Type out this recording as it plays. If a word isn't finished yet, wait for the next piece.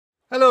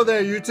Hello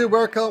there, YouTube.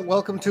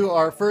 Welcome to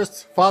our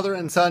first father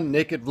and son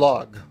naked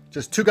vlog.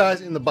 Just two guys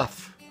in the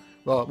buff.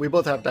 Well, we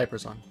both have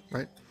diapers on,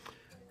 right?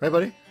 Right,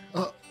 buddy?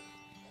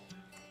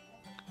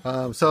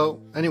 So,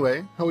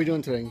 anyway, how are we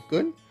doing today?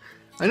 Good?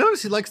 I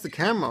notice he likes the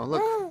camera.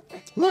 Look.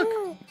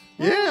 Look.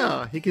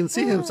 Yeah, he can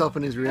see himself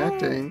when he's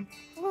reacting.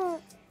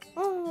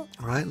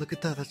 Alright, look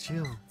at that. That's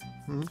you.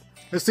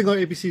 Let's sing our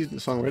ABC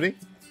song. Ready?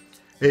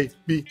 A,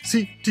 B,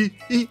 C, D,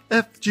 E,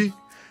 F, G,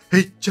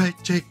 H, I,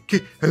 J, K,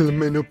 L,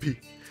 M, N, O, P,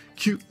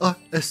 Q, R,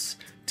 S,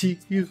 T,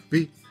 U,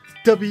 V,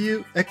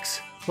 W,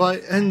 X,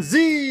 Y, and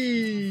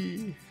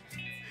Z.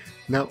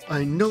 Now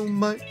I know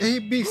my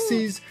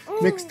ABCs.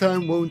 Next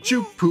time won't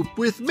you poop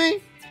with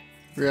me?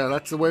 Yeah,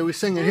 that's the way we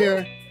sing it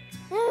here.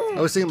 I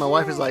was thinking, my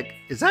wife is like,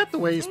 is that the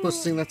way you're supposed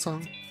to sing that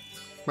song?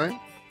 Right?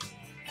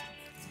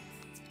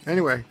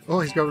 Anyway, oh,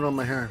 he's grabbing on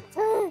my hair.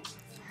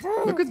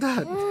 Look at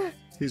that.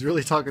 He's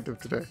really talkative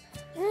today.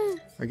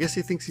 I guess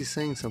he thinks he's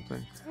saying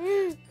something.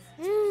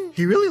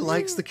 He really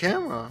likes the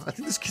camera. I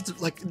think this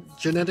kid's like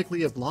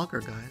genetically a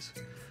vlogger, guys.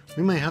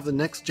 We might have the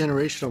next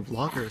generation of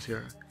vloggers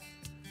here.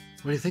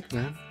 What do you think,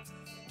 man?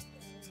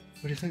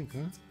 What do you think,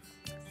 huh?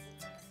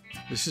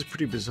 This is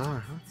pretty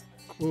bizarre, huh?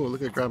 Oh,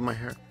 look at grabbing my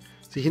hair.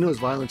 See, he knows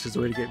violence is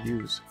the way to get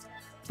views.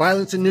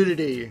 Violence and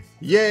nudity.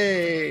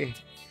 Yay!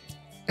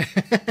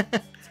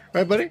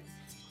 Right, buddy?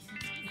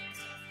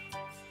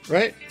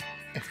 Right?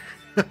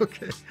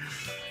 Okay.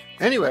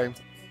 Anyway,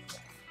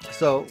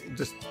 so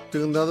just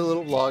doing another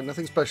little vlog.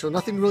 Nothing special.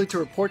 Nothing really to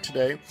report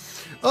today.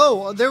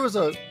 Oh, there was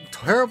a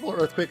terrible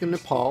earthquake in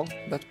Nepal.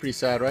 That's pretty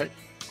sad, right?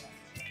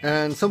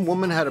 And some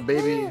woman had a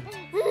baby.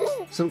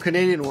 Some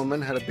Canadian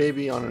woman had a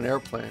baby on an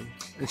airplane.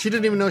 And she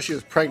didn't even know she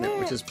was pregnant,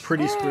 which is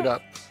pretty screwed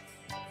up.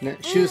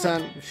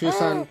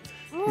 Shusan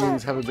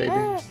means have a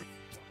baby.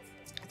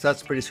 So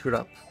that's pretty screwed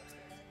up.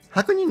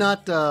 How can you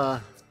not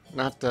know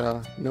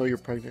you're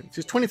pregnant?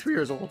 She's 23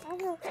 years old.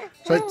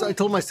 So I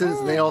told my students,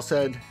 and they all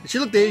said, she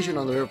looked Asian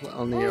on the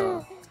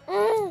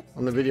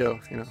video.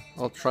 You know,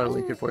 I'll try to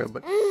link it for you.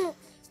 But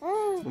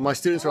my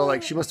students are all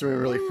like, she must have been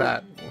really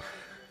fat.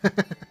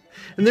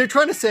 And they're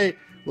trying to say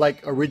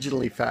like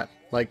originally fat,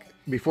 like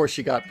before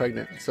she got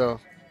pregnant. So,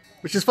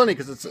 which is funny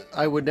because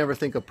I would never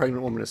think a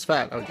pregnant woman is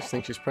fat. I would just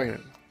think she's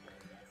pregnant.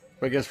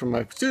 But I guess from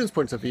my students'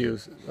 points of view,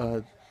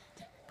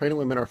 pregnant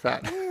women are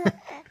fat,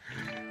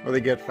 or they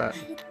get fat,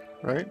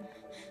 right?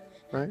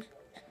 Right?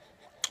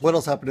 What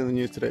else happened in the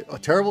news today? A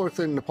terrible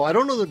earthquake in Nepal. I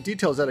don't know the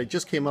details of that. It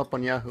just came up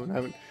on Yahoo,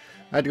 and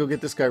I had to go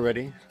get this guy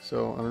ready.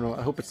 So I don't know.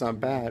 I hope it's not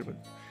bad. But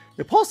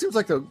Nepal seems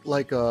like I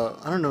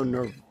don't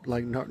know,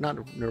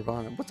 not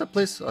Nirvana. What's that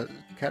place?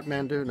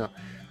 Kathmandu? No.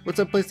 What's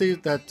that place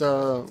that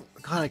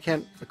God, I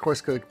can't. Of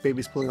course,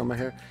 baby's pulling on my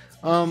hair.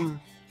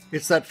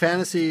 It's that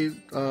fantasy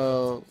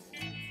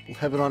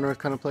heaven on earth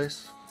kind of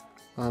place.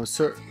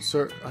 Sir,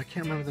 I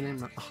can't remember the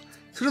name. As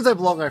soon as I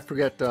vlog, I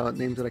forget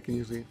names that I can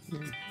usually.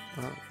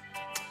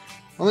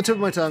 On the tip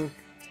of my tongue.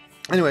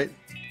 Anyway,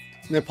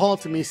 Nepal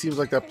to me seems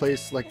like that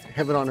place, like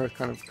heaven on earth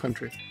kind of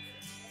country.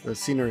 The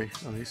scenery,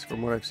 at least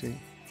from what I've seen.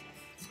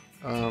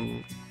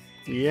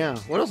 Yeah.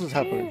 What else is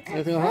happening?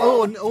 Anything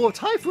else? Oh, a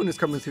typhoon is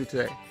coming through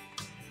today.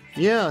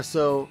 Yeah.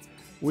 So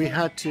we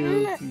had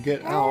to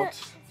get out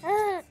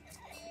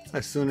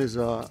as soon as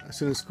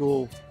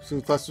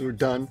classes were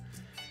done.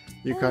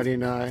 Yukari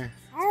and I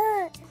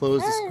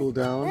closed the school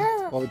down.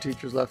 All the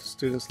teachers left, the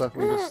students left.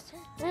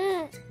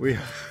 We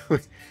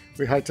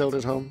hightailed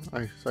it home.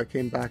 So I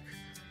came back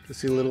to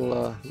see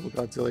little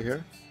Godzilla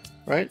here.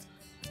 Right?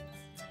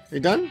 Are you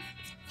done?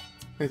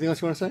 Anything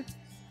else you want to say?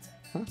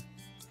 Huh?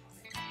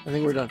 I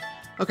think we're done.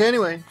 Okay.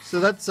 Anyway, so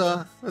that's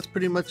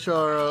pretty much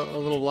our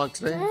little vlog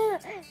today.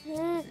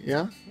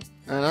 Yeah.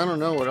 And I don't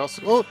know what else.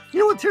 Oh, you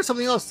know what? Here's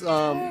something else.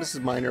 This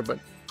is minor, but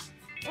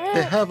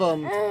they have kids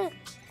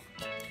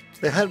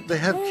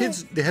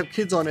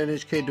on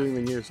NHK doing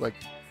the news, like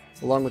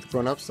along with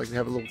grown-ups. Like they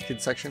have a little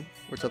kid section,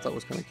 which I thought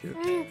was kind of cute.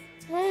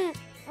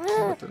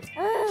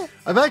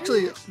 I've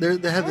actually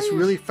they had this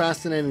really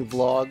fascinating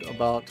vlog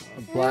about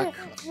a black.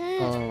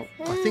 I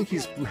think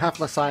he's half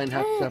Maasai and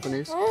half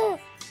Japanese.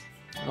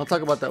 I'll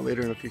talk about that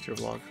later in a future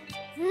vlog.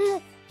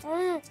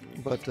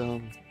 But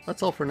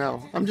that's all for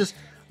now.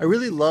 I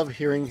really love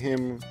hearing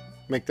him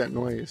make that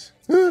noise.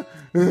 I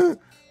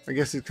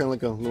guess he's kind of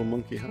like a little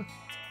monkey, huh?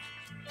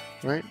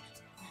 Right?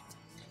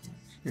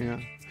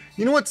 Yeah.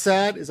 You know what's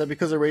sad is that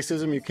because of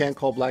racism, you can't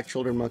call black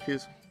children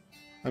monkeys.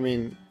 I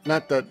mean,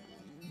 not that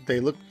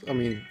they look. I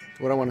mean,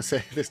 what I want to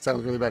say. This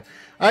sounds really bad.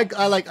 I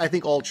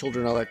think all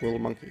children are like little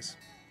monkeys.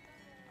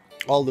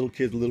 All little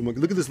kids, little monkey.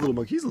 Look at this little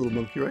monkey. He's a little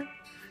monkey, right?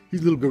 He's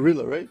a little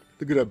gorilla, right?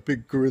 Look at that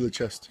big gorilla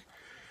chest.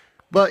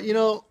 But you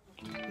know,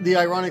 the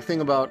ironic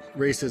thing about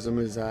racism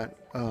is that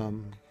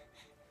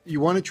you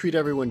want to treat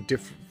everyone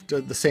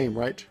the same,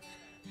 right?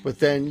 But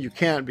then you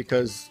can't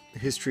because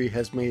history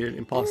has made it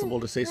impossible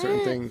to say certain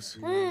things,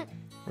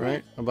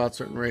 right, about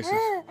certain races.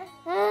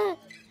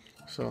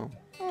 So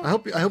I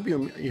hope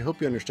you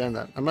understand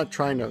that. I'm not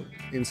trying to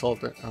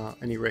insult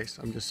any race.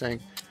 I'm just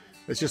saying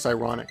it's just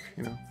ironic,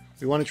 you know.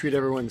 We want to treat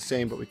everyone the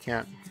same, but we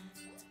can't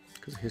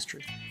because of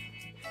history.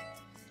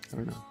 I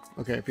don't know.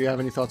 Okay, if you have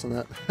any thoughts on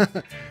that,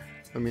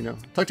 let me know.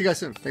 Talk to you guys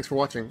soon. Thanks for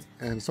watching.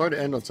 And sorry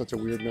to end on such a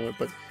weird note,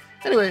 but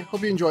anyway,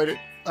 hope you enjoyed it.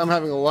 I'm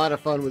having a lot of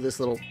fun with this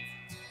little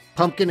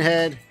pumpkin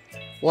head,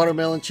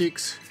 watermelon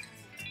cheeks.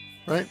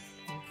 Right?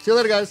 See you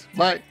later, guys.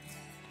 Bye.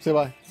 Say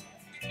bye.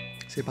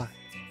 Say bye.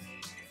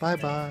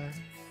 Bye-bye.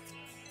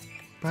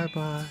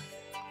 Bye-bye.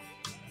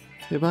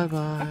 Say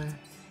bye-bye.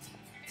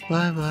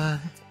 Bye-bye.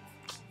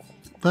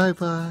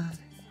 Bye-bye.